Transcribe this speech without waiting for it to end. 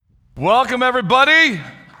Welcome, everybody.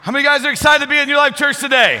 How many guys are excited to be at New Life Church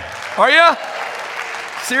today? Are you?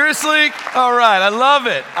 Seriously? All right. I love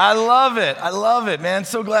it. I love it, man.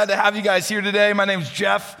 So glad to have you guys here today. My name's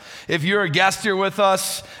Jeff. If you're a guest here with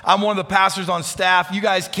us, I'm one of the pastors on staff. You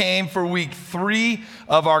guys came for week 3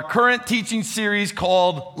 of our current teaching series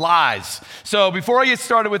called Lies. So before I get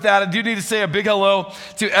started with that, I do need to say a big hello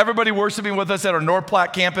to everybody worshiping with us at our North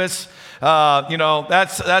Platte campus.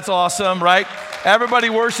 That's awesome, right? Everybody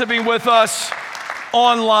worshiping with us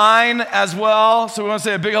online as well. So we want to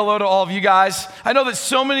say a big hello to all of you guys. I know that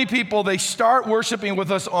so many people, they start worshiping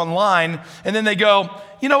with us online and then they go,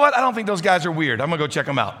 you know what? I don't think those guys are weird. I'm going to go check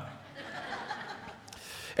them out.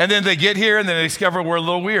 And then they get here and then they discover we're a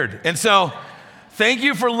little weird. And so thank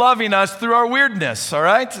you for loving us through our weirdness, all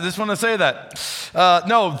right? Just want to say that.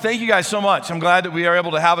 Thank you guys so much. I'm glad that we are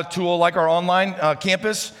able to have a tool like our online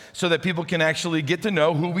campus so that people can actually get to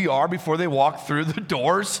know who we are before they walk through the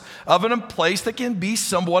doors of a place that can be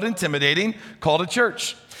somewhat intimidating called a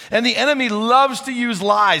church. And the enemy loves to use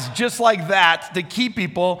lies just like that to keep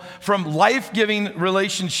people from life-giving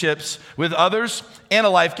relationships with others and a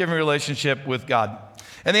life-giving relationship with God.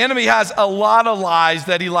 And the enemy has a lot of lies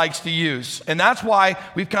that he likes to use. And that's why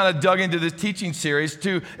we've kind of dug into this teaching series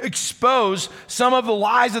to expose some of the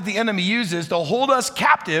lies that the enemy uses to hold us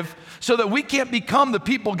captive so that we can't become the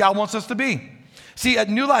people God wants us to be. See, at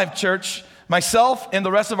New Life Church, myself and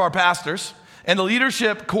the rest of our pastors and the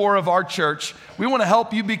leadership core of our church, we want to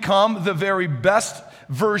help you become the very best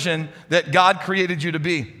version that God created you to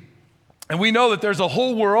be. And we know that there's a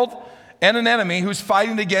whole world and an enemy who's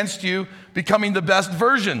fighting against you becoming the best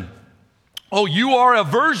version. Oh, you are a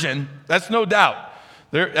version, that's no doubt.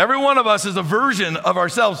 Every one of us is a version of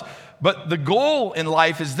ourselves. But the goal in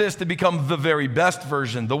life is this, to become the very best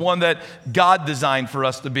version, the one that God designed for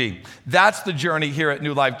us to be. That's the journey here at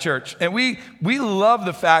New Life Church. And we love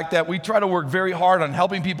the fact that we try to work very hard on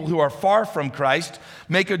helping people who are far from Christ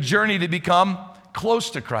make a journey to become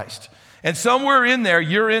close to Christ. And somewhere in there,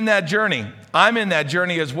 you're in that journey. I'm in that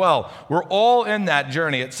journey as well. We're all in that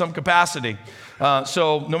journey at some capacity.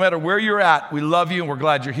 So no matter where you're at, we love you and we're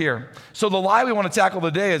glad you're here. So the lie we want to tackle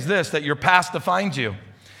today is this, that your past defines you.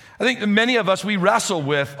 I think that many of us, we wrestle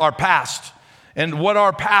with our past and what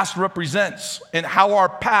our past represents and how our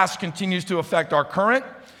past continues to affect our current.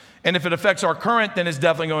 And if it affects our current, then it's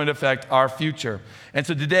definitely going to affect our future. And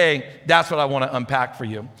so today, that's what I want to unpack for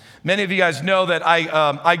you. Many of you guys know that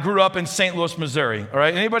I grew up in St. Louis, Missouri. All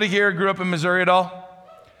right, anybody here grew up in Missouri at all?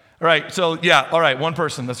 All right, so yeah, all right, one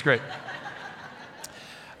person, that's great.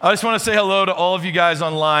 I just want to say hello to all of you guys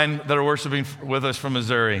online that are worshiping with us from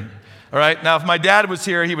Missouri. All right, now if my dad was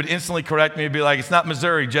here, he would instantly correct me and be like, it's not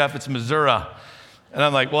Missouri, Jeff, it's Missouri. And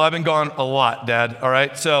I'm like, well, I've been gone a lot, Dad, all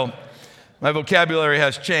right? So my vocabulary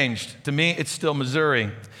has changed. To me, it's still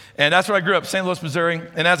Missouri. And that's where I grew up, St. Louis, Missouri.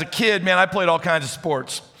 And as a kid, man, I played all kinds of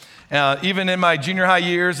sports. Even in my junior high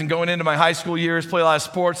years and going into my high school years, played a lot of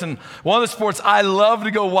sports. And one of the sports I loved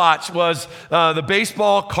to go watch was the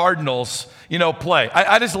baseball Cardinals, play.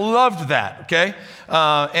 I just loved that, okay?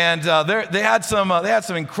 They had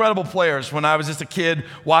some incredible players when I was just a kid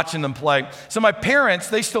watching them play. So my parents,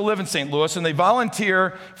 they still live in St. Louis, and they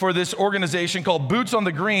volunteer for this organization called Boots on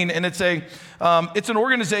the Green, and it's an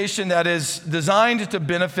organization that is designed to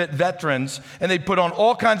benefit veterans, and they put on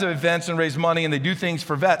all kinds of events and raise money, and they do things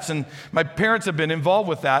for vets. And my parents have been involved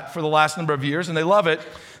with that for the last number of years, and they love it.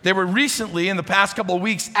 They were recently, in the past couple of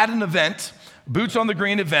weeks, at an event, Boots on the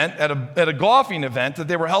Green event, at a golfing event that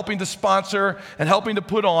they were helping to sponsor and helping to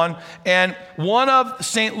put on. And one of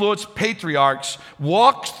St. Louis patriarchs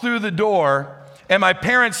walks through the door, and my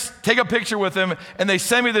parents take a picture with him, and they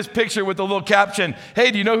send me this picture with a little caption,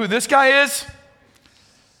 hey, do you know who this guy is?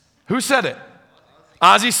 Who said it?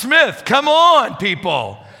 Ozzie Smith. Come on,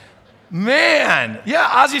 people. Man, yeah,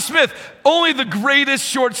 Ozzie Smith, only the greatest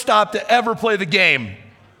shortstop to ever play the game.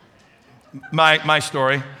 My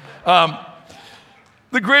story.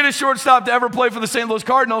 The greatest shortstop to ever play for the St. Louis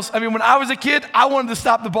Cardinals. I mean, when I was a kid, I wanted to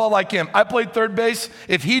stop the ball like him. I played third base.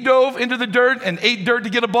 If he dove into the dirt and ate dirt to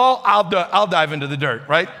get a ball, I'll dive into the dirt,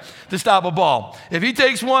 right, to stop a ball. If he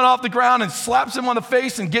takes one off the ground and slaps him on the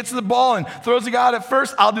face and gets the ball and throws the guy out at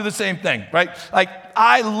first, I'll do the same thing, right? Like,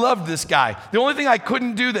 I loved this guy. The only thing I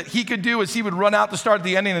couldn't do that he could do is he would run out to start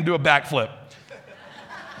the inning and do a backflip.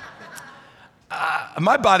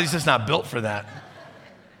 My body's just not built for that.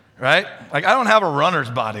 Right? Like, I don't have a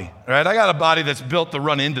runner's body, right? I got a body that's built to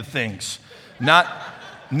run into things, not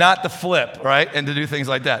to flip, right? And to do things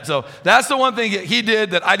like that. So that's the one thing he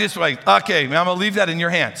did that I just like, okay, man, I'm going to leave that in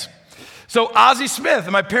your hands. So Ozzie Smith,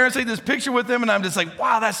 and my parents take this picture with him, and I'm just like,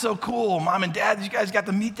 wow, that's so cool. Mom and Dad, you guys got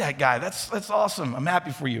to meet that guy. That's awesome. I'm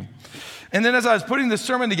happy for you. And then as I was putting this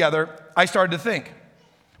sermon together, I started to think.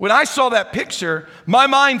 When I saw that picture, my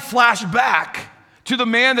mind flashed back to the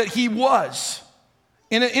man that he was.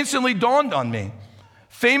 And it instantly dawned on me.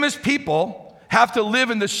 Famous people have to live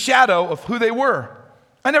in the shadow of who they were.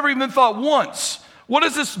 I never even thought once, what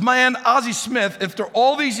is this man, Ozzie Smith, after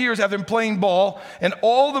all these years after him playing ball and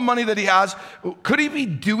all the money that he has, could he be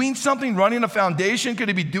doing something, running a foundation? Could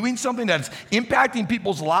he be doing something that's impacting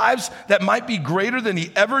people's lives that might be greater than he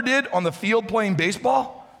ever did on the field playing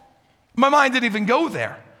baseball? My mind didn't even go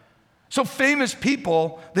there. So famous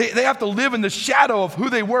people, they have to live in the shadow of who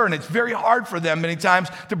they were, and it's very hard for them many times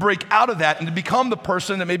to break out of that and to become the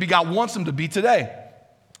person that maybe God wants them to be today.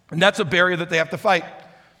 And that's a barrier that they have to fight.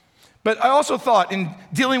 But I also thought in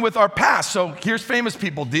dealing with our past, so here's famous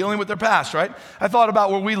people dealing with their past, right? I thought about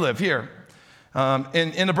where we live here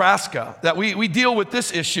in Nebraska, that we deal with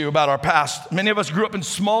this issue about our past. Many of us grew up in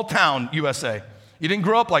small town USA. You didn't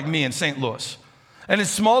grow up like me in St. Louis. And in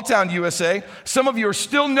small town USA, some of you are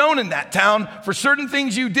still known in that town for certain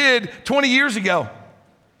things you did 20 years ago.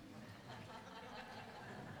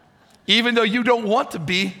 Even though you don't want to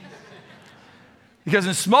be. Because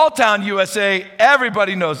in small town USA,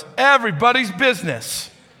 everybody knows everybody's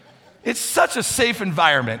business. It's such a safe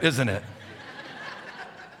environment, isn't it?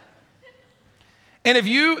 And if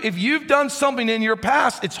you've done something in your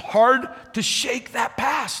past, it's hard to shake that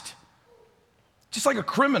past. Just like a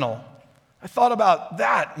criminal. I thought about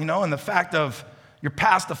that, and the fact of your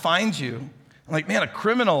past defines you. I'm like, man, a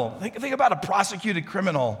criminal, think about a prosecuted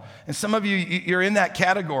criminal. And some of you, you're in that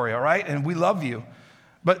category, all right? And we love you.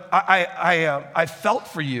 But I felt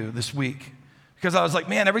for you this week because I was like,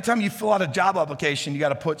 man, every time you fill out a job application, you got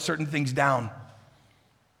to put certain things down.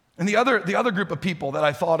 And the other group of people that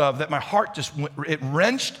I thought of that my heart just it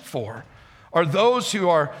wrenched for are those who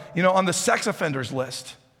are, on the sex offenders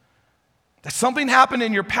list. That something happened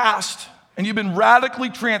in your past and you've been radically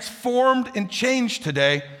transformed and changed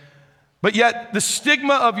today, but yet the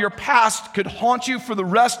stigma of your past could haunt you for the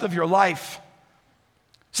rest of your life.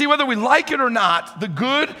 See, whether we like it or not, the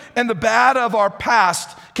good and the bad of our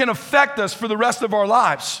past can affect us for the rest of our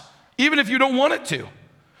lives, even if you don't want it to.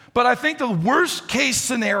 But I think the worst case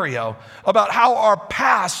scenario about how our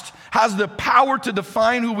past has the power to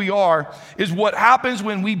define who we are is what happens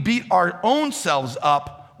when we beat our own selves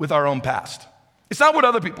up with our own past. It's not what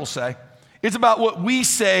other people say. It's about what we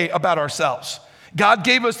say about ourselves. God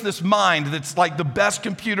gave us this mind that's like the best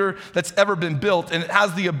computer that's ever been built, and it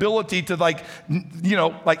has the ability to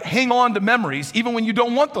hang on to memories, even when you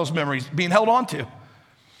don't want those memories being held on to,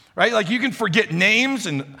 right? Like you can forget names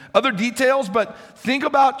and other details, but think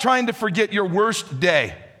about trying to forget your worst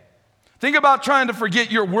day. Think about trying to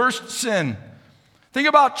forget your worst sin. Think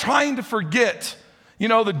about trying to forget,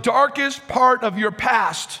 the darkest part of your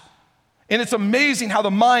past. And it's amazing how the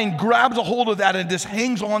mind grabs a hold of that and just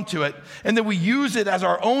hangs on to it. And then we use it as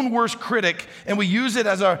our own worst critic, and we use it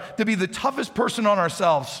to be the toughest person on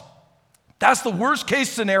ourselves. That's the worst case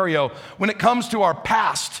scenario when it comes to our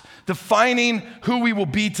past, defining who we will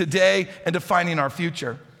be today and defining our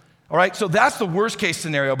future. All right, so that's the worst case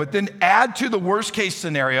scenario. But then add to the worst case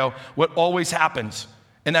scenario what always happens.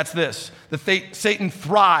 And that's this, that Satan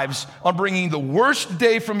thrives on bringing the worst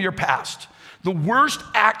day from your past, the worst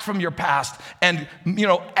act from your past, and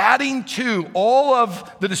adding to all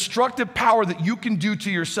of the destructive power that you can do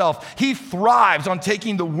to yourself. He thrives on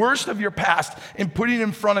taking the worst of your past and putting it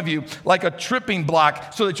in front of you like a tripping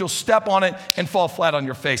block so that you'll step on it and fall flat on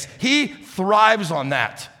your face. He thrives on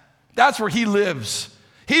that. That's where he lives.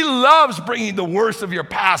 He loves bringing the worst of your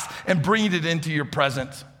past and bringing it into your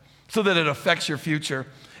present so that it affects your future.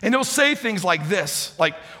 And he'll say things like this,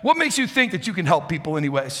 like, what makes you think that you can help people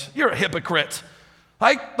anyways? You're a hypocrite.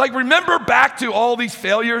 Like remember back to all these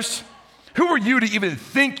failures? Who are you to even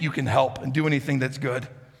think you can help and do anything that's good?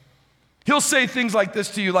 He'll say things like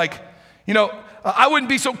this to you, like, I wouldn't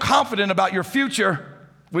be so confident about your future.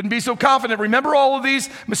 Wouldn't be so confident. Remember all of these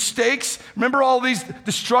mistakes? Remember all these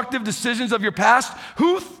destructive decisions of your past?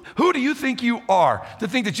 Who do you think you are to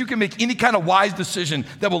think that you can make any kind of wise decision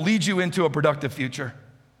that will lead you into a productive future?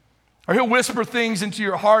 Or he'll whisper things into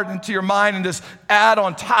your heart, into your mind, and just add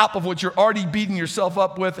on top of what you're already beating yourself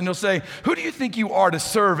up with. And he'll say, who do you think you are to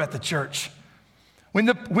serve at the church? When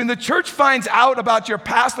the church finds out about your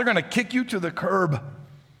past, they're going to kick you to the curb.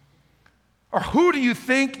 Or who do you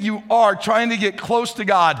think you are trying to get close to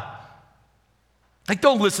God? Like,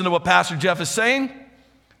 don't listen to what Pastor Jeff is saying.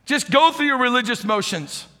 Just go through your religious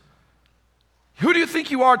motions. Who do you think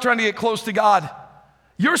you are trying to get close to God?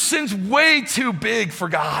 Your sin's way too big for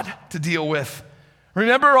God to deal with.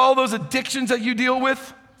 Remember all those addictions that you deal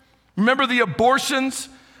with? Remember the abortions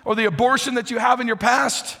or the abortion that you have in your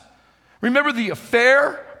past? Remember the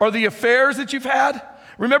affair or the affairs that you've had?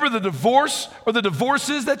 Remember the divorce or the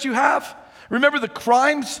divorces that you have? Remember the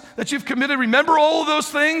crimes that you've committed? Remember all of those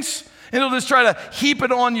things? And he'll just try to heap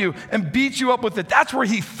it on you and beat you up with it. That's where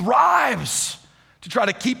he thrives, to try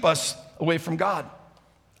to keep us away from God.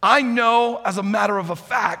 I know as a matter of a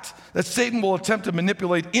fact that Satan will attempt to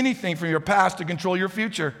manipulate anything from your past to control your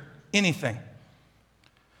future. Anything.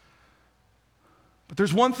 But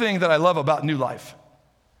there's one thing that I love about New Life.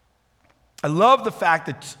 I love the fact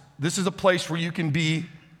that this is a place where you can be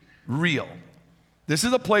real. This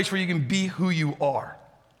is a place where you can be who you are.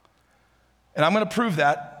 And I'm going to prove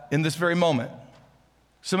that in this very moment.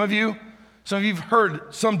 Some of you have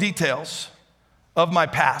heard some details of my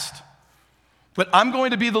past. But I'm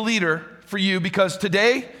going to be the leader for you, because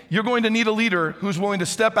today you're going to need a leader who's willing to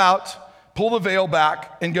step out, pull the veil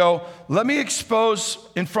back, and go, let me expose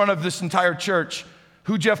in front of this entire church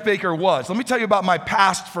who Jeff Baker was. Let me tell you about my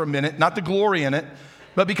past for a minute, not the glory in it,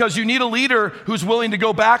 but because you need a leader who's willing to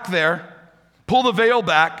go back there, pull the veil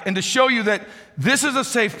back, and to show you that this is a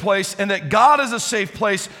safe place and that God is a safe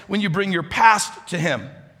place when you bring your past to him.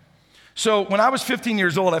 So when I was 15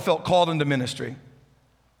 years old, I felt called into ministry.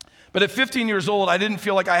 But at 15 years old, I didn't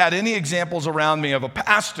feel like I had any examples around me of a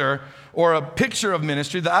pastor or a picture of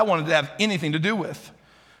ministry that I wanted to have anything to do with.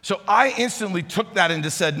 So I instantly took that and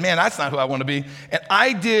just said, man, that's not who I want to be. And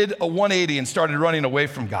I did a 180 and started running away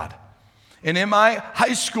from God. And in my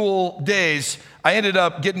high school days, I ended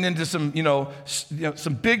up getting into some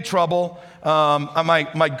big trouble.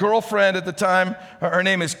 My girlfriend at the time, her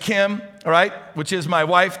name is Kim, all right, which is my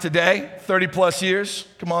wife today, 30 plus years.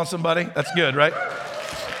 Come on, somebody. That's good, right?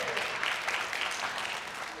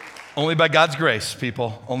 Only by God's grace,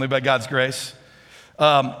 people. Only by God's grace.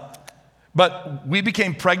 But we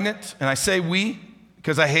became pregnant, and I say we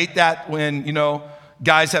because I hate that when,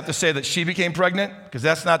 guys have to say that she became pregnant, because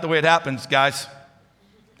that's not the way it happens, guys.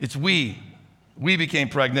 It's we. We became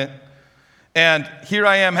pregnant. And here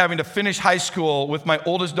I am having to finish high school with my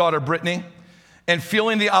oldest daughter, Brittany, and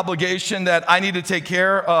feeling the obligation that I need to take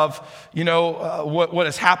care of, what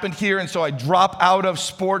has happened here. And so I drop out of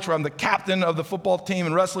sports, where I'm the captain of the football team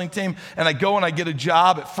and wrestling team, and I go and I get a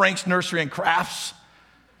job at Frank's Nursery and Crafts,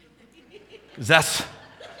 because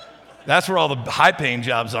that's where all the high-paying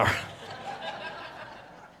jobs are.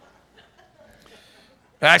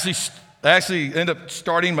 I actually ended up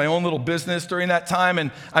starting my own little business during that time,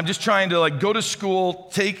 and I'm just trying to go to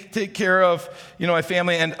school, take care of my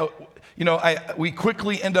family, and we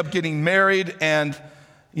quickly end up getting married, and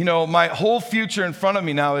my whole future in front of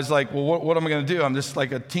me now is like, well, what am I going to do? I'm just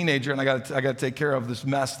like a teenager, and I got to take care of this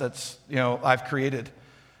mess that's I've created.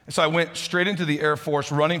 And so I went straight into the Air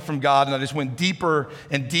Force, running from God, and I just went deeper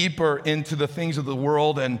and deeper into the things of the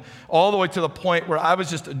world, and all the way to the point where I was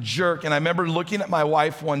just a jerk. And I remember looking at my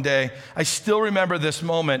wife one day. I still remember this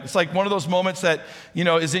moment. It's like one of those moments that,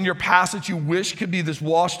 is in your past that you wish could be this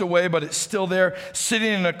washed away, but it's still there,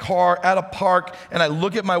 sitting in a car at a park, and I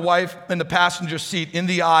look at my wife in the passenger seat in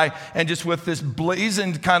the eye, and just with this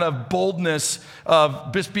blazoned kind of boldness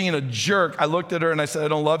of just being a jerk, I looked at her and I said, I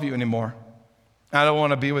don't love you anymore. I don't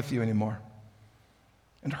want to be with you anymore.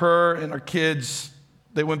 And her and her kids,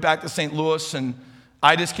 they went back to St. Louis, and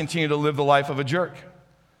I just continued to live the life of a jerk.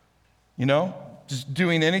 Just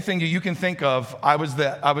doing anything you can think of. I was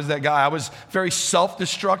that guy. I was very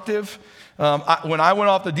self-destructive. When I went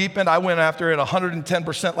off the deep end, I went after it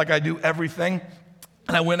 110%, like I do everything.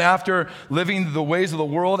 And I went after living the ways of the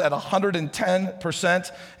world at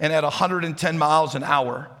 110% and at 110 miles an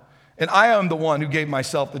hour. And I am the one who gave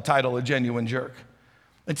myself the title a genuine jerk.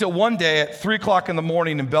 Until one day at 3 o'clock in the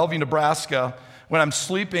morning in Bellevue, Nebraska, when I'm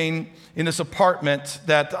sleeping in this apartment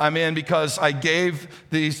that I'm in, because I gave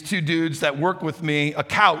these two dudes that work with me a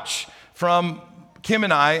couch from Kim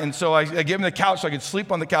and I. And so I gave them the couch so I could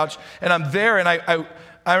sleep on the couch. And I'm there, and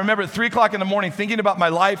I remember at 3 o'clock in the morning thinking about my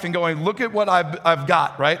life and going, look at what I've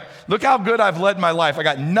got, right? Look how good I've led my life. I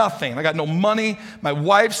got nothing. I got no money. My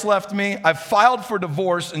wife's left me. I've filed for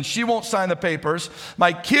divorce, and she won't sign the papers.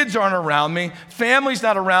 My kids aren't around me. Family's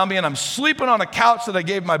not around me, and I'm sleeping on a couch that I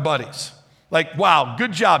gave my buddies. Like, wow,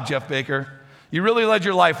 good job, Jeff Baker. You really led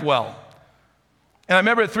your life well. And I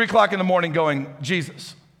remember at 3 o'clock in the morning going,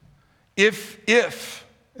 Jesus, if,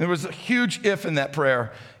 there was a huge if in that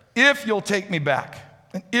prayer, if you'll take me back,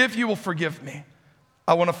 and if you will forgive me,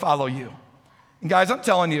 I want to follow you. And guys, I'm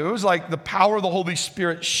telling you, it was like the power of the Holy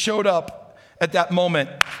Spirit showed up at that moment.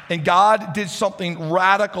 And God did something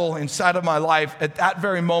radical inside of my life at that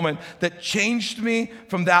very moment that changed me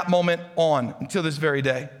from that moment on until this very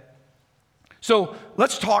day. So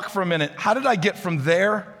let's talk for a minute. How did I get from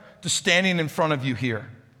there to standing in front of you here?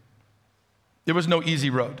 There was no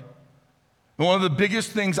easy road. And one of the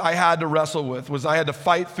biggest things I had to wrestle with was I had to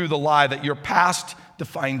fight through the lie that your past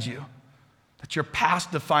defines you. That your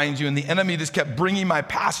past defines you. And the enemy just kept bringing my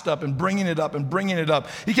past up and bringing it up and bringing it up.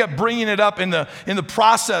 He kept bringing it up in the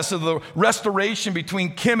process of the restoration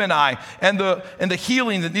between Kim and I and the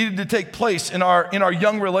healing that needed to take place in our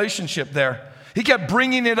young relationship there. He kept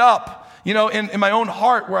bringing it up. In my own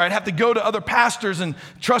heart, where I'd have to go to other pastors and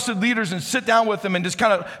trusted leaders and sit down with them and just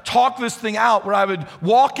kind of talk this thing out, where I would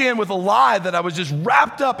walk in with a lie that I was just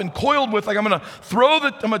wrapped up and coiled with, like I'm going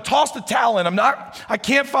to toss the towel in. I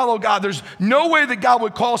can't follow God. There's no way that God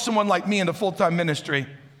would call someone like me into full-time ministry.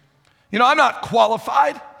 I'm not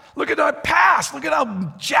qualified. Look at my past. Look at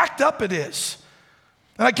how jacked up it is.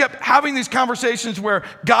 And I kept having these conversations where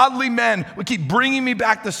godly men would keep bringing me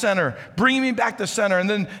back to center. And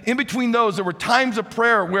then in between those, there were times of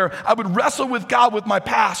prayer where I would wrestle with God with my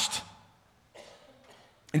past.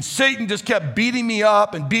 And Satan just kept beating me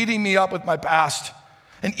up with my past.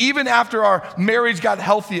 And even after our marriage got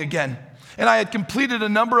healthy again, and I had completed a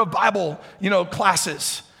number of Bible,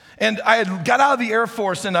 classes, and I had got out of the Air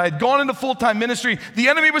Force and I had gone into full-time ministry, the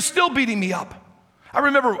enemy was still beating me up. I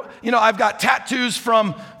remember, I've got tattoos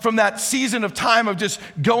from that season of time of just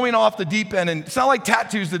going off the deep end. And it's not like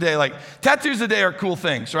tattoos today. Like, tattoos today are cool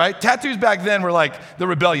things, right? Tattoos back then were like the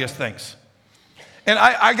rebellious things. And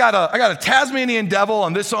I got a Tasmanian devil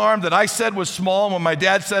on this arm that I said was small. And when my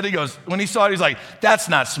dad said it, when he saw it, he's like, that's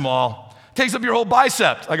not small. Takes up your whole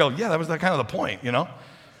bicep. I go, yeah, that was kind of the point,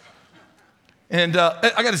 And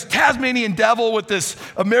I got this Tasmanian devil with this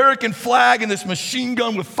American flag and this machine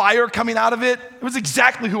gun with fire coming out of it. It was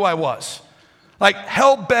exactly who I was. Like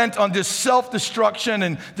hell-bent on just self-destruction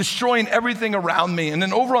and destroying everything around me. And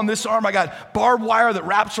then over on this arm, I got barbed wire that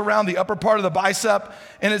wraps around the upper part of the bicep.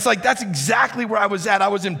 And it's like, that's exactly where I was at. I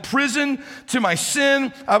was in prison to my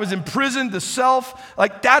sin. I was in prison to self.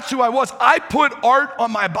 Like, that's who I was. I put art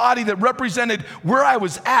on my body that represented where I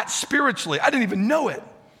was at spiritually. I didn't even know it.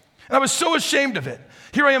 And I was so ashamed of it.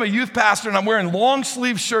 Here I am, a youth pastor, and I'm wearing long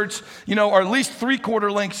sleeve shirts, or at least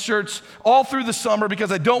 3/4 length shirts all through the summer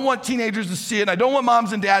because I don't want teenagers to see it. And I don't want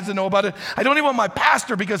moms and dads to know about it. I don't even want my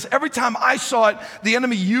pastor, because every time I saw it, the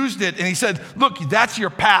enemy used it. And he said, look, that's your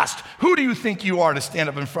past. Who do you think you are to stand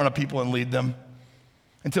up in front of people and lead them?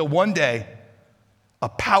 Until one day, a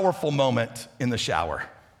powerful moment in the shower.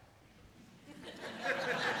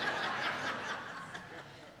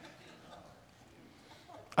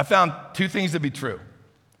 I found two things to be true.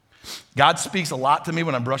 God speaks a lot to me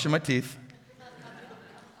when I'm brushing my teeth.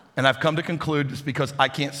 And I've come to conclude it's because I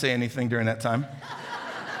can't say anything during that time.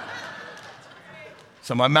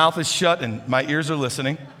 So my mouth is shut and my ears are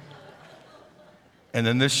listening. And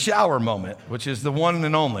then this shower moment, which is the one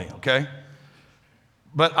and only, okay?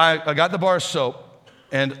 But I got the bar of soap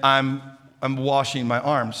and I'm washing my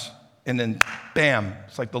arms. And then bam,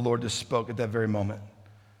 it's like the Lord just spoke at that very moment.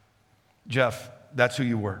 Jeff, that's who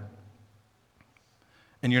you were.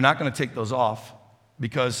 And you're not going to take those off,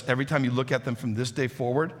 because every time you look at them from this day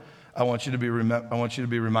forward, I want you to be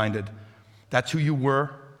reminded, that's who you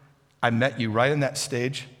were. I met you right in that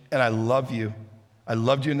stage, and I love you. I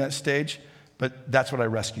loved you in that stage, but that's what I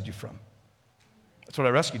rescued you from. That's what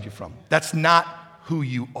I rescued you from. That's not who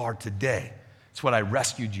you are today. It's what I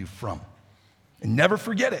rescued you from. And never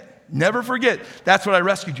forget it. Never forget, that's what I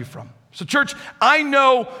rescued you from. So church, I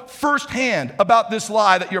know firsthand about this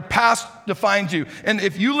lie that your past defines you. And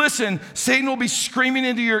if you listen, Satan will be screaming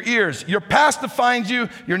into your ears. Your past defines you.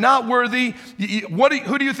 You're not worthy.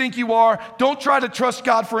 Who do you think you are? Don't try to trust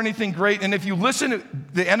God for anything great. And if you listen,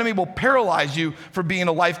 the enemy will paralyze you for being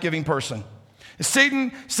a life-giving person.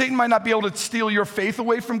 Satan might not be able to steal your faith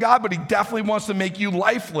away from God, but he definitely wants to make you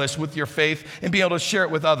lifeless with your faith and be able to share it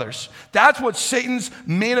with others. That's what Satan's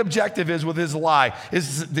main objective is with his lie,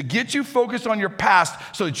 is to get you focused on your past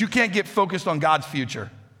so that you can't get focused on God's future.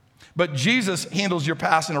 But Jesus handles your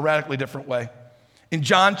past in a radically different way. In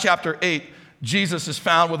John chapter 8, Jesus is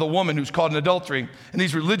found with a woman who's caught in adultery, and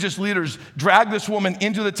these religious leaders drag this woman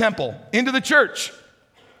into the temple, into the church.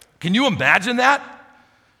 Can you imagine that?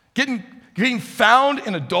 Being found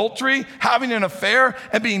in adultery, having an affair,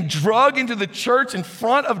 and being dragged into the church in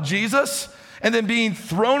front of Jesus, and then being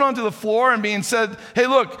thrown onto the floor and being said, hey,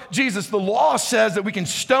 look, Jesus, the law says that we can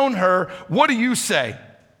stone her. What do you say?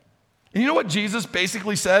 And you know what Jesus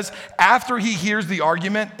basically says after he hears the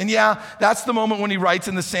argument? And yeah, that's the moment when he writes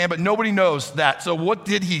in the sand, but nobody knows that. So what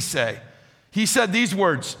did he say? He said these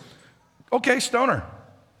words, okay, stone her.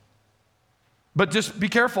 But just be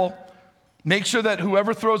careful. Make sure that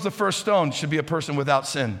whoever throws the first stone should be a person without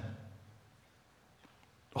sin.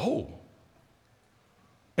 Oh.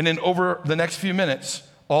 And then over the next few minutes,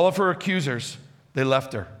 all of her accusers, they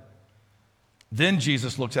left her. Then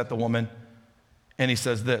Jesus looks at the woman and he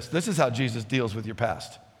says this. This is how Jesus deals with your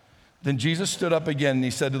past. Then Jesus stood up again and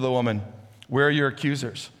he said to the woman, where are your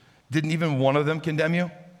accusers? Didn't even one of them condemn you?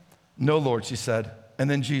 No, Lord, she said. And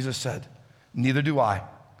then Jesus said, neither do I.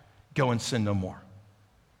 Go and sin no more.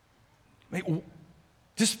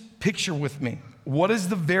 Just picture with me. What is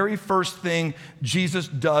the very first thing Jesus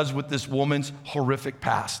does with this woman's horrific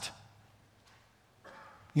past?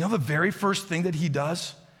 You know, the very first thing that he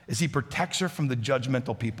does is he protects her from the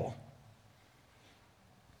judgmental people.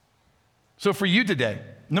 So for you today,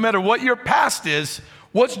 no matter what your past is,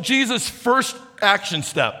 what's Jesus' first action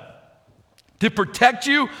step? To protect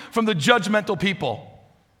you from the judgmental people.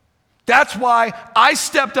 That's why I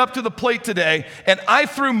stepped up to the plate today and I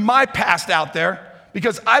threw my past out there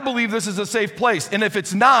because I believe this is a safe place. And if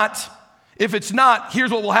it's not,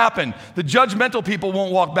 here's what will happen. The judgmental people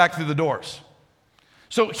won't walk back through the doors.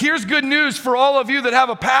 So here's good news for all of you that have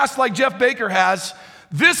a past like Jeff Baker has.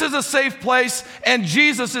 This is a safe place and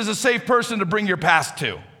Jesus is a safe person to bring your past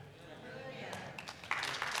to.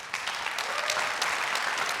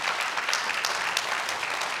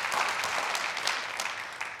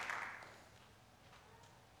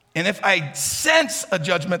 And if I sense a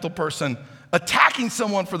judgmental person attacking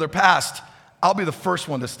someone for their past, I'll be the first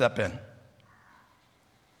one to step in.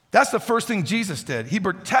 That's the first thing Jesus did. He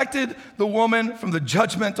protected the woman from the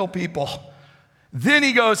judgmental people. Then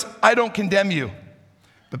he goes, I don't condemn you.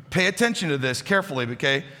 But pay attention to this carefully,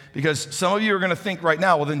 okay? Because some of you are going to think right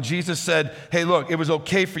now, well, then Jesus said, hey, look, it was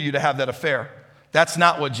okay for you to have that affair. That's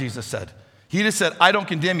not what Jesus said. He just said, I don't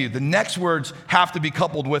condemn you. The next words have to be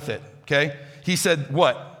coupled with it, okay? He said,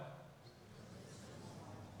 what?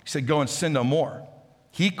 He said, go and sin no more.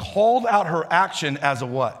 He called out her action as a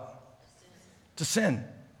what? To sin.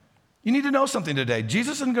 You need to know something today.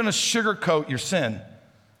 Jesus isn't going to sugarcoat your sin,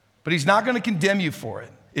 but he's not going to condemn you for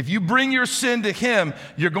it. If you bring your sin to him,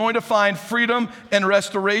 you're going to find freedom and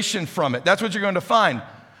restoration from it. That's what you're going to find.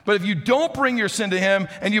 But if you don't bring your sin to him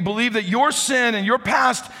and you believe that your sin and your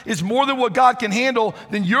past is more than what God can handle,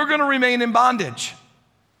 then you're going to remain in bondage.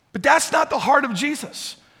 But that's not the heart of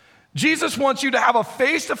Jesus. Jesus wants you to have a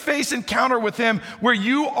face-to-face encounter with him where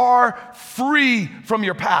you are free from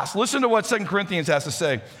your past. Listen to what 2 Corinthians has to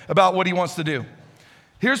say about what he wants to do.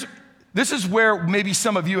 This is where maybe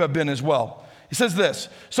some of you have been as well. He says this,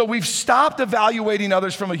 so we've stopped evaluating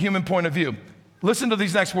others from a human point of view. Listen to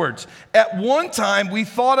these next words. At one time, we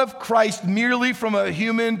thought of Christ merely from a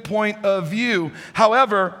human point of view.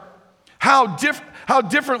 However, how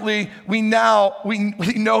differently we know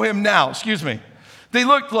him now.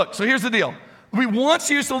 Look, so here's the deal. We once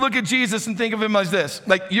used to look at Jesus and think of him as this,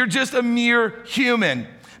 like you're just a mere human.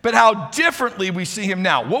 But how differently we see him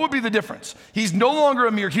now. What would be the difference? He's no longer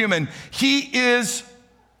a mere human. He is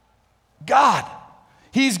God.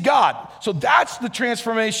 He's God. So that's the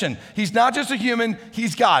transformation. He's not just a human,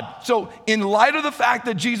 he's God. So in light of the fact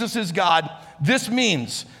that Jesus is God, this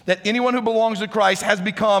means that anyone who belongs to Christ has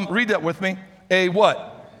become, read that with me, a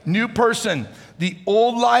what? New person. The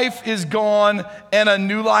old life is gone and a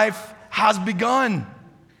new life has begun.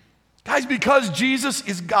 Guys, because Jesus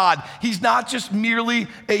is God, he's not just merely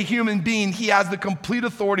a human being. He has the complete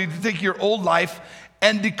authority to take your old life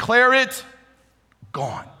and declare it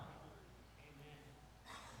gone.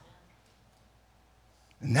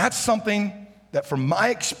 And that's something that from my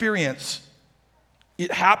experience,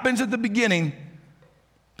 it happens at the beginning,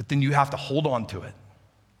 but then you have to hold on to it.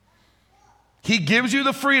 He gives you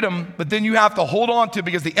the freedom, but then you have to hold on to it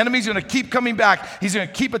because the enemy's going to keep coming back. He's going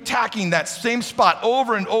to keep attacking that same spot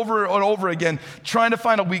over and over and over again, trying to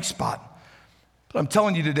find a weak spot. But I'm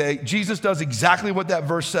telling you today, Jesus does exactly what that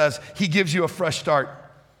verse says. He gives you a fresh start.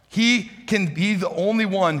 He can be the only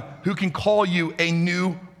one who can call you a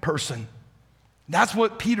new person. That's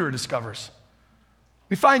what Peter discovers.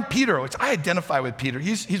 We find Peter, which I identify with Peter.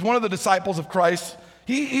 He's one of the disciples of Christ.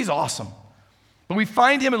 He's awesome. But we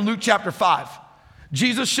find him in Luke chapter 5.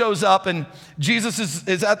 Jesus shows up and Jesus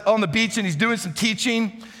is on the beach and he's doing some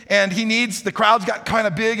teaching and the crowd's got kind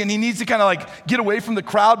of big and he needs to kind of like get away from the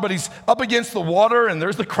crowd, but he's up against the water and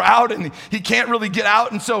there's the crowd and he can't really get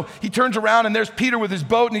out. And so he turns around and there's Peter with his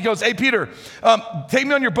boat and he goes, hey, Peter, take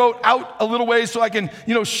me on your boat out a little ways so I can,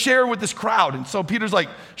 share with this crowd. And so Peter's like,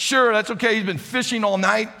 sure, that's okay. He's been fishing all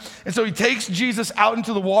night. And so he takes Jesus out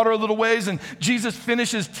into the water a little ways and Jesus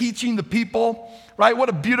finishes teaching the people. right? What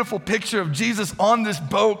a beautiful picture of Jesus on this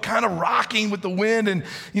boat, kind of rocking with the wind and,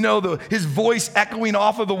 his voice echoing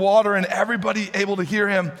off of the water and everybody able to hear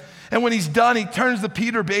him. And when he's done, he turns to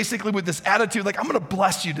Peter basically with this attitude, like, I'm going to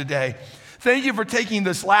bless you today. Thank you for taking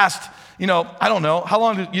this last, I don't know, how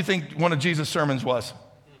long do you think one of Jesus' sermons was?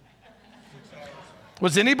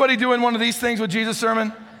 Was anybody doing one of these things with Jesus'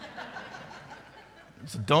 sermon?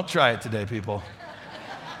 So don't try it today, people.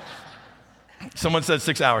 Someone said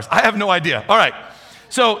 6 hours. I have no idea. All right.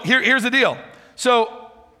 So here's the deal.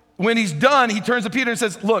 So when he's done, he turns to Peter and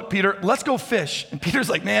says, look, Peter, let's go fish. And Peter's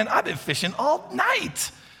like, man, I've been fishing all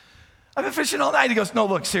night. He goes, no,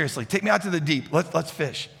 look, seriously, take me out to the deep. Let's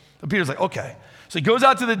fish. So Peter's like, okay. So he goes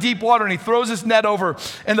out to the deep water and he throws his net over.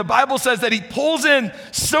 And the Bible says that he pulls in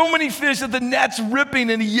so many fish that the net's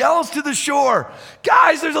ripping and he yells to the shore,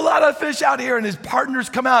 guys, there's a lot of fish out here. And his partners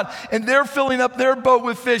come out and they're filling up their boat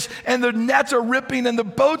with fish and the nets are ripping and the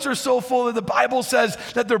boats are so full that the Bible says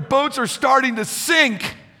that their boats are starting to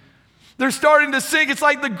sink. They're starting to sink. It's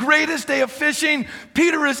like the greatest day of fishing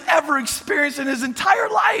Peter has ever experienced in his entire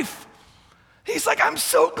life. He's like, I'm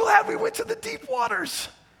so glad we went to the deep waters.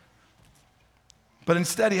 But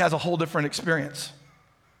instead, he has a whole different experience.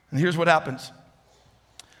 And here's what happens.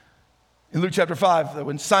 In Luke chapter 5, that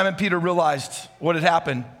when Simon Peter realized what had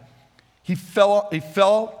happened, he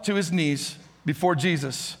fell to his knees before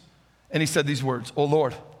Jesus, and he said these words, "Oh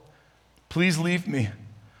Lord, please leave me.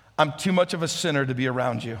 I'm too much of a sinner to be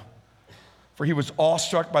around you." For he was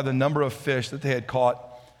awestruck by the number of fish that they had caught,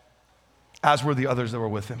 as were the others that were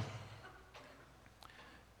with him.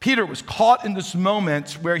 Peter was caught in this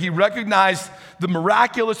moment where he recognized the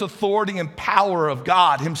miraculous authority and power of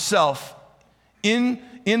God himself in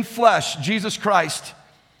flesh, Jesus Christ.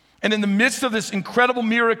 And in the midst of this incredible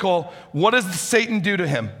miracle, what does Satan do to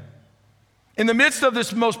him? In the midst of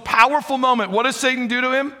this most powerful moment, what does Satan do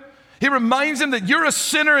to him? He reminds him that you're a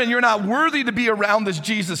sinner and you're not worthy to be around this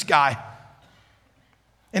Jesus guy.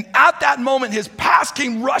 And at that moment, his past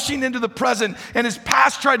came rushing into the present, and his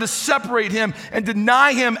past tried to separate him and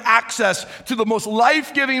deny him access to the most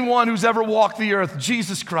life-giving one who's ever walked the earth,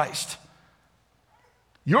 Jesus Christ.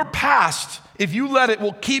 Your past, if you let it,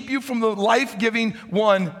 will keep you from the life-giving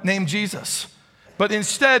one named Jesus. But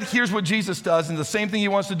instead, here's what Jesus does, and the same thing he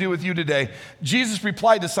wants to do with you today. Jesus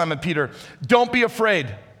replied to Simon Peter, "Don't be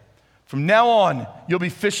afraid. From now on, you'll be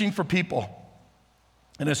fishing for people."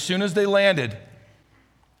 And as soon as they landed,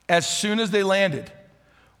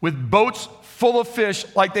 with boats full of fish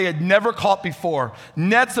like they had never caught before,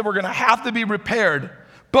 nets that were going to have to be repaired,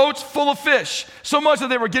 boats full of fish, so much that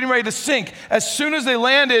they were getting ready to sink. As soon as they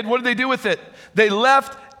landed, what did they do with it? They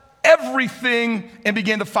left everything and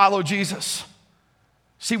began to follow Jesus.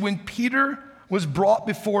 See, when Peter was brought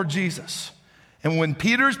before Jesus, and when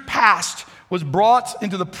Peter's past was brought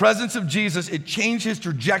into the presence of Jesus, it changed his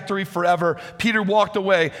trajectory forever. Peter walked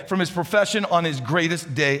away from his profession on his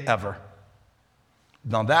greatest day ever.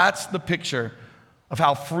 Now that's the picture of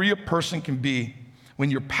how free a person can be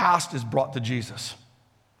when your past is brought to Jesus.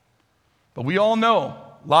 But we all know,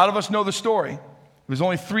 a lot of us know the story. It was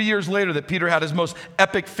only 3 years later that Peter had his most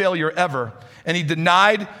epic failure ever. And he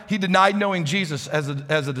denied knowing Jesus as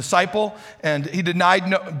a disciple, and he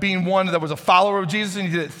denied being one that was a follower of Jesus, and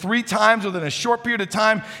he did it 3 times within a short period of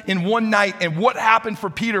time in one night. And what happened for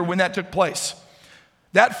Peter when that took place?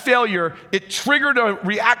 That failure, it triggered a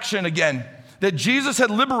reaction again that Jesus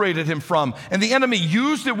had liberated him from. And the enemy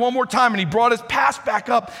used it one more time, and he brought his past back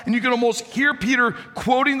up. And you can almost hear Peter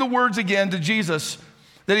quoting the words again to Jesus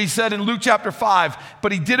that he said in Luke chapter 5,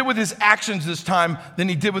 but he did it with his actions this time than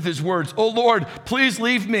he did with his words. "Oh Lord, please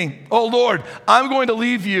leave me. Oh Lord, I'm going to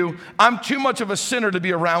leave you. I'm too much of a sinner to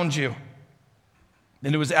be around you."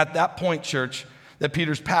 And it was at that point, church, that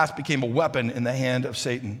Peter's past became a weapon in the hand of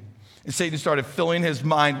Satan. And Satan started filling his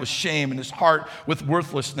mind with shame and his heart with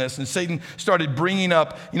worthlessness. And Satan started bringing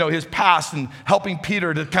up, his past and helping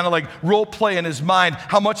Peter to kind of like role play in his mind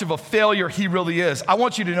how much of a failure he really is. I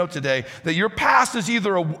want you to know today that your past is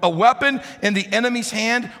either a weapon in the enemy's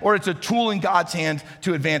hand or it's a tool in God's hand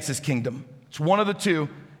to advance his kingdom. It's one of the two,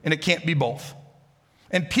 and it can't be both.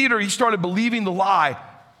 And Peter, he started believing the lie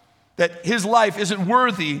that his life isn't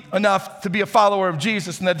worthy enough to be a follower of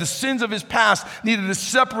Jesus, and that the sins of his past needed to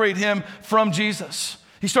separate him from Jesus.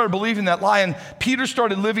 He started believing that lie, and Peter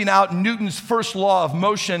started living out Newton's first law of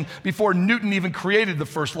motion before Newton even created the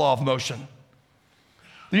first law of motion.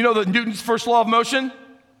 Do you know that Newton's first law of motion?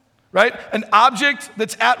 Right? An object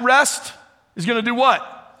that's at rest is going to do what?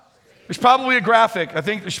 There's probably a graphic. I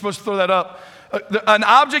think they're supposed to throw that up. An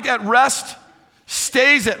object at rest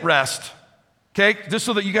stays at rest. Okay, just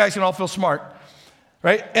so that you guys can all feel smart,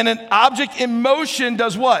 right? And an object in motion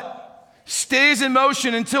does what? stays in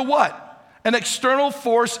motion until what? An external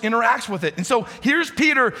force interacts with it. And so here's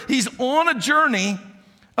Peter. He's on a journey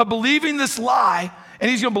of believing this lie, and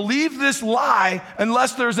he's going to believe this lie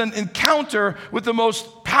unless there's an encounter with the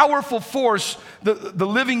most powerful force, the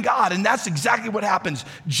living God. And that's exactly what happens.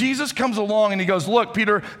 Jesus comes along and he goes, look,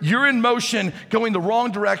 Peter, you're in motion, going the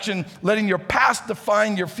wrong direction, letting your past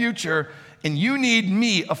define your future, and you need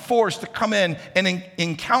me, a force, to come in and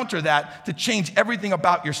encounter that to change everything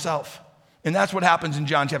about yourself. And that's what happens in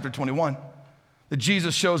John chapter 21. That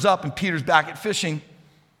Jesus shows up and Peter's back at fishing.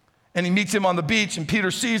 And he meets him on the beach, and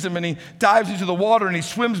Peter sees him, and he dives into the water, and he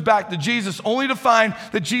swims back to Jesus, only to find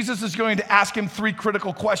that Jesus is going to ask him 3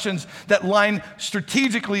 critical questions that line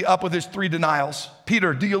strategically up with his 3 denials.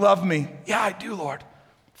 Peter, do you love me? Yeah, I do, Lord.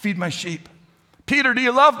 Feed my sheep. Peter, do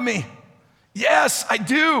you love me? Yes, I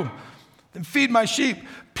do. Then feed my sheep.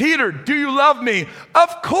 Peter, do you love me?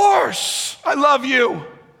 Of course, I love you.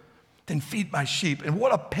 Then feed my sheep. And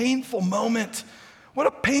what a painful moment. What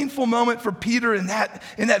a painful moment for Peter in that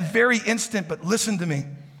very instant. But listen to me.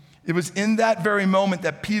 It was in that very moment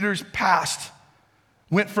that Peter's past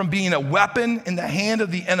went from being a weapon in the hand of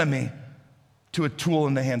the enemy to a tool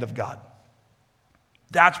in the hand of God.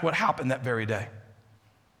 That's what happened that very day.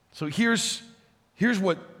 So here's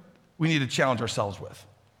what we need to challenge ourselves with.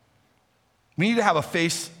 We need to have a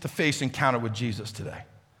face-to-face encounter with Jesus today.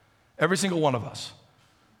 Every single one of us.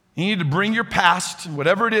 You need to bring your past,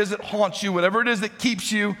 whatever it is that haunts you, whatever it is that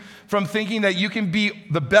keeps you from thinking that you can be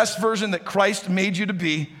the best version that Christ made you to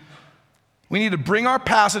be. We need to bring our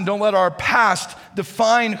past and don't let our past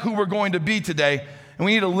define who we're going to be today. And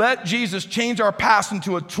we need to let Jesus change our past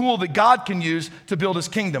into a tool that God can use to build his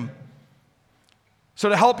kingdom. So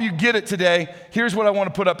to help you get it today, here's what I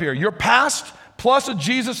want to put up here. Your past plus a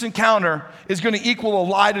Jesus encounter is going to equal a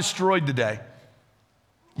lie destroyed today.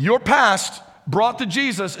 Your past brought to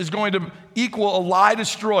Jesus is going to equal a lie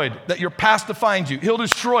destroyed, that your past defines you. He'll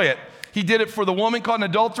destroy it. He did it for the woman caught in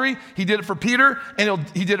adultery. He did it for Peter, and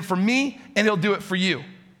he did it for me, and he'll do it for you.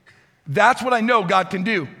 That's what I know God can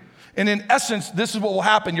do. And in essence, this is what will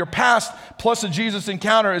happen. Your past plus a Jesus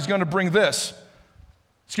encounter is going to bring this.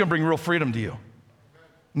 It's going to bring real freedom to you.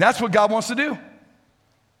 And that's what God wants to do.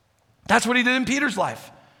 That's what he did in Peter's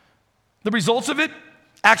life. The results of it,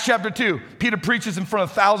 Acts chapter 2, Peter preaches in front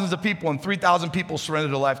of thousands of people, and 3,000 people surrender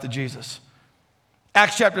their life to Jesus.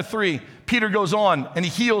 Acts chapter 3, Peter goes on and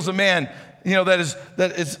he heals a man,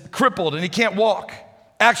 that is crippled and he can't walk.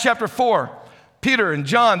 Acts chapter 4, Peter and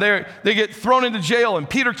John, they get thrown into jail, and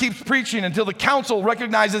Peter keeps preaching until the council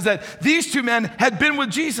recognizes that these 2 men had been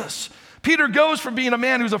with Jesus. Peter goes from being a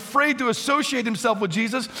man who's afraid to associate himself with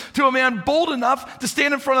Jesus to a man bold enough to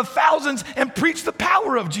stand in front of thousands and preach the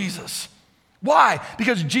power of Jesus. Why?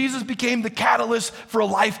 Because Jesus became the catalyst for a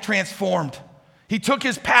life transformed. He took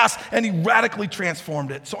his past and he radically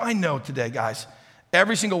transformed it. So I know today, guys,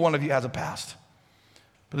 every single one of you has a past.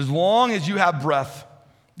 But as long as you have breath,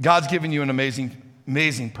 God's given you an amazing,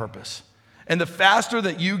 amazing purpose. And the faster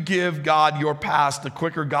that you give God your past, the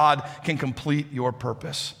quicker God can complete your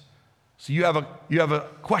purpose. So you have a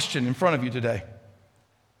question in front of you today.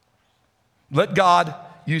 Let God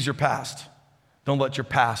use your past. Don't let your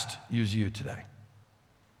past use you today.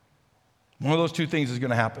 One of those 2 things is going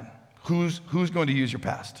to happen. Who's going to use your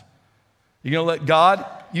past? You're going to let God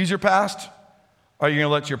use your past, or are you going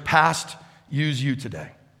to let your past use you today?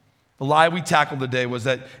 The lie we tackled today was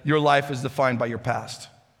that your life is defined by your past.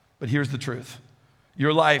 But here's the truth.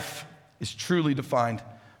 Your life is truly defined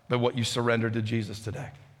by what you surrender to Jesus today.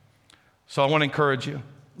 So I want to encourage you.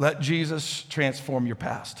 Let Jesus transform your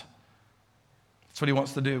past. That's what he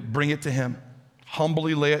wants to do. Bring it to him.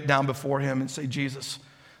 Humbly lay it down before him and say, Jesus,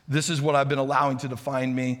 this is what I've been allowing to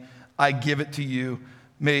define me. I give it to you.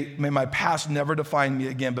 May my past never define me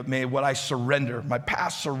again, but may what I surrender, my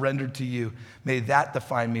past surrendered to you, may that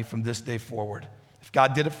define me from this day forward. If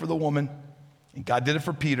God did it for the woman, and God did it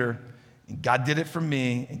for Peter, and God did it for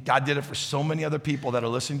me, and God did it for so many other people that are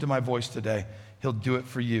listening to my voice today, he'll do it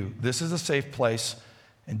for you. This is a safe place,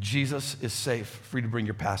 and Jesus is safe for you to bring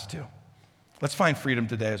your past to. Let's find freedom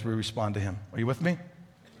today as we respond to him. Are you with me?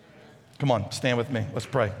 Come on, stand with me. Let's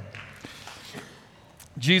pray.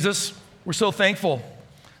 Jesus, we're so thankful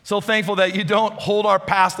that you don't hold our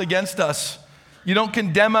past against us. You don't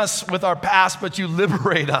condemn us with our past, but you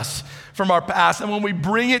liberate us from our past. And when we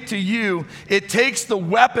bring it to you, it takes the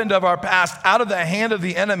weapon of our past out of the hand of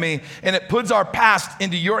the enemy, and it puts our past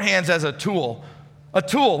into your hands as a tool. A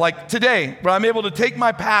tool like today, where I'm able to take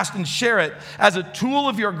my past and share it as a tool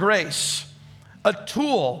of your grace. A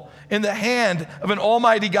tool in the hand of an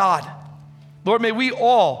almighty God Lord, may we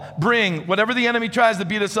all bring whatever the enemy tries to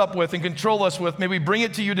beat us up with and control us with, may we bring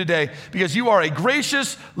it to you today, because you are a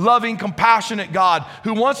gracious, loving, compassionate God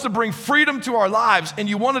who wants to bring freedom to our lives, and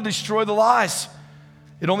you want to destroy the lies.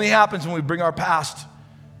 It only happens when we bring our past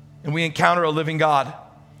and we encounter a living God.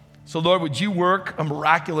 So Lord, would you work a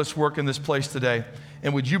miraculous work in this place today?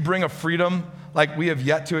 And would you bring a freedom like we have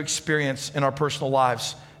yet to experience in our personal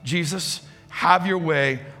lives? Jesus, have your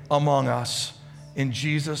way among us. In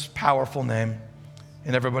Jesus' powerful name.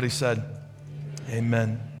 And everybody said,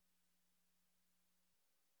 amen.